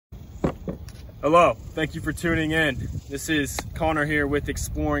Hello, thank you for tuning in. This is Connor here with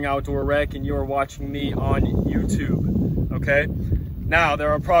Exploring Outdoor Rec, and you are watching me on YouTube, okay? Now, there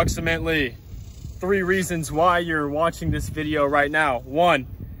are approximately 3 reasons why you're watching this video right now. 1,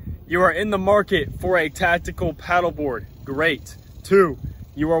 you are in the market for a tactical paddleboard. Great. 2,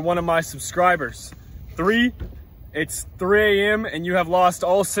 you are one of my subscribers. 3, it's 3 a.m. and you have lost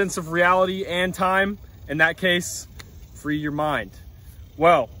all sense of reality and time. In that case, free your mind.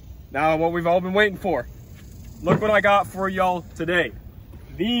 Well, now what we've all been waiting for. Look what I got for y'all today.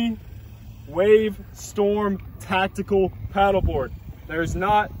 The Wave Storm Tactical Paddleboard. There's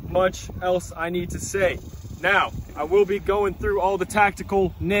not much else I need to say. Now, I will be going through all the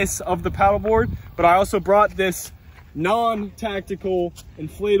tacticalness of the paddleboard, but I also brought this non-tactical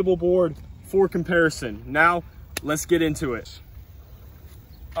inflatable board for comparison. Now, let's get into it.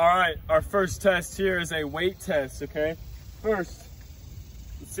 All right, our first test here is a weight test, okay? First,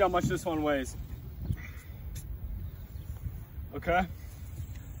 let's see how much this one weighs. Okay.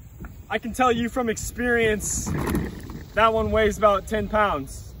 I can tell you from experience, that one weighs about 10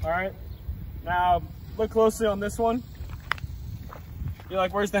 pounds, all right? Now, look closely on this one. You're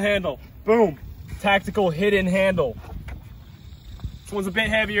like, where's the handle? Boom, tactical hidden handle. This one's a bit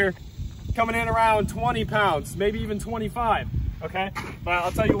heavier, coming in around 20 pounds, maybe even 25, okay? But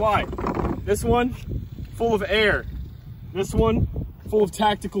I'll tell you why. This one, full of air. This one, full of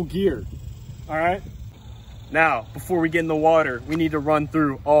tactical gear, all right? Now, before we get in the water, we need to run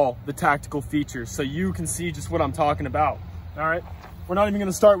through all the tactical features so you can see just what I'm talking about, all right? We're not even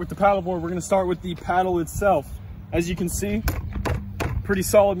gonna start with the paddleboard, we're gonna start with the paddle itself. As you can see, pretty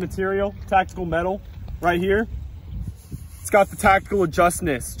solid material, tactical metal right here. It's got the tactical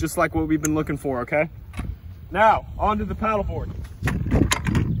adjustness, just like what we've been looking for, okay? Now, onto the paddleboard.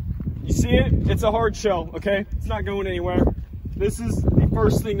 You see it? It's a hard shell, okay? It's not going anywhere. This is the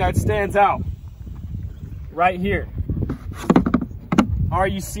first thing that stands out right here. Are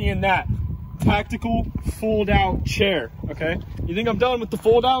you seeing that? Tactical fold out chair, okay? You think I'm done with the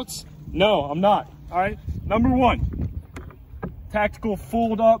fold outs? No, I'm not, all right? Number 1, tactical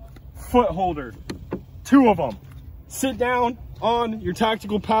fold up foot holder. 2 of them. Sit down on your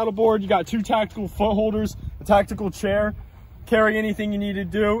tactical paddleboard. You got 2 tactical foot holders, a tactical chair. Carry anything you need to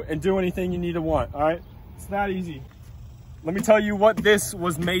do and do anything you need to want, all right? It's that easy. Let me tell you what this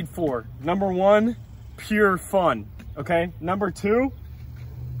was made for. Number 1, pure fun, okay? Number 2,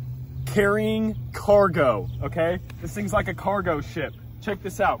 carrying cargo, okay? This thing's like a cargo ship. Check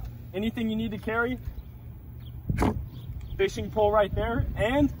this out. Anything you need to carry, fishing pole right there,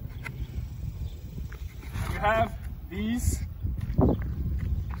 and you have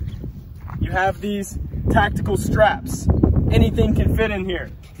these tactical straps. Anything can fit in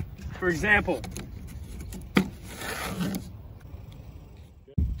here. For example,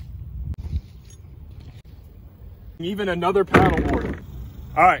 even another paddleboard.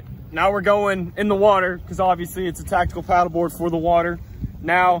 All right, now we're going in the water because obviously it's a tactical paddleboard for the water.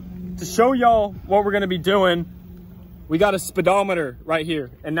 Now, to show y'all what we're gonna be doing, we got a speedometer right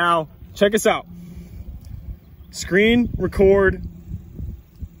here. And now, check us out. Screen record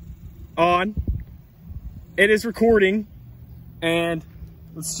on. It is recording, and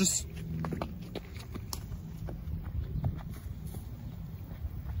let's just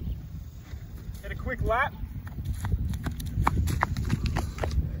get a quick lap.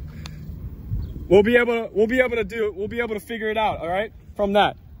 We'll be able to figure it out, all right? From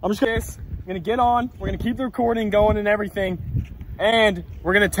that. I'm gonna get on, we're gonna keep the recording going and everything, and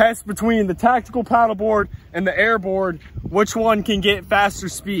we're gonna test between the tactical paddleboard and the airboard, which one can get faster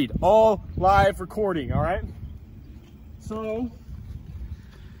speed. All live recording, all right? So,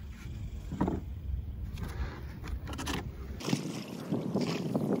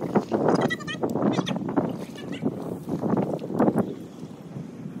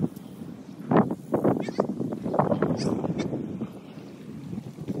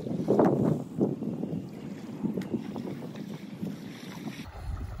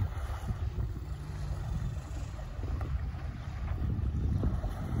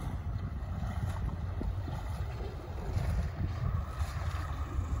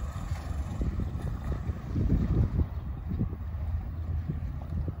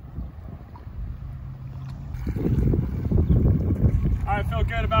 I feel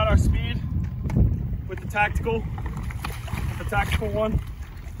good about our speed with the tactical one.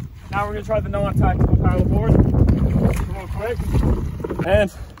 Now we're gonna try the non-tactical paddleboard real quick.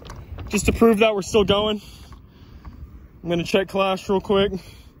 And just to prove that we're still going, I'm gonna check clash real quick.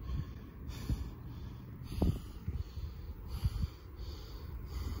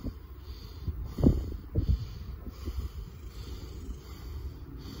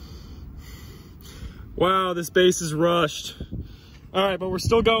 Wow, this base is rushed. All right, but we're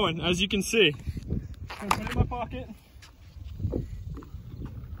still going, as you can see. I'm gonna put it in my pocket.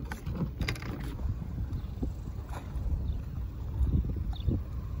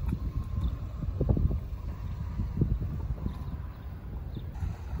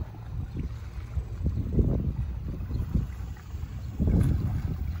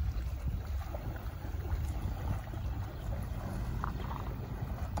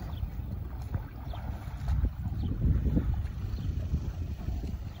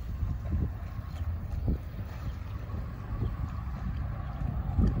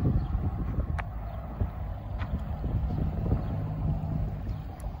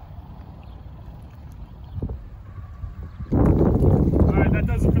 That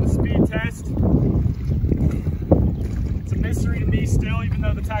does it for the speed test. It's a mystery to me still, even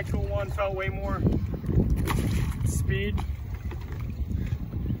though the tactical one felt way more speed.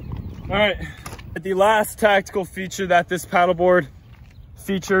 All right, the last tactical feature that this paddleboard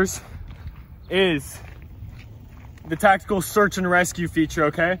features is the tactical search and rescue feature,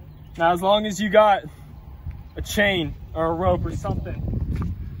 okay? Now, as long as you got a chain or a rope or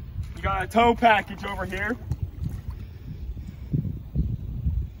something, you got a tow package over here.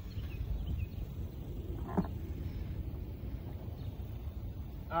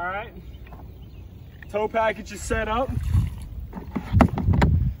 All right, tow package is set up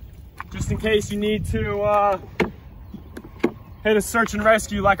just in case you need to hit a search and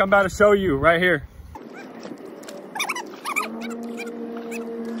rescue like I'm about to show you right here.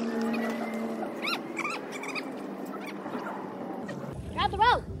 Grab the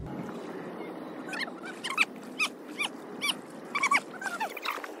rope.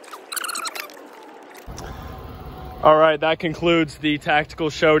 All right, that concludes the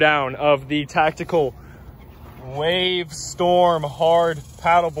tactical showdown of the tactical Wave Storm hard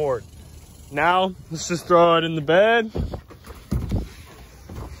paddleboard. Now, let's just throw it in the bed.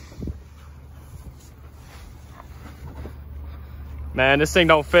 Man, this thing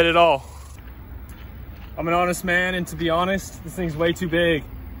don't fit at all. I'm an honest man, and to be honest, this thing's way too big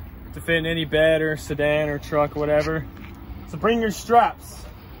to fit in any bed or sedan or truck or whatever. So bring your straps.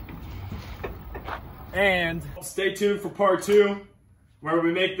 And stay tuned for part 2, where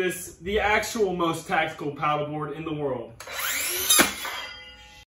we make this the actual most tactical paddleboard in the world.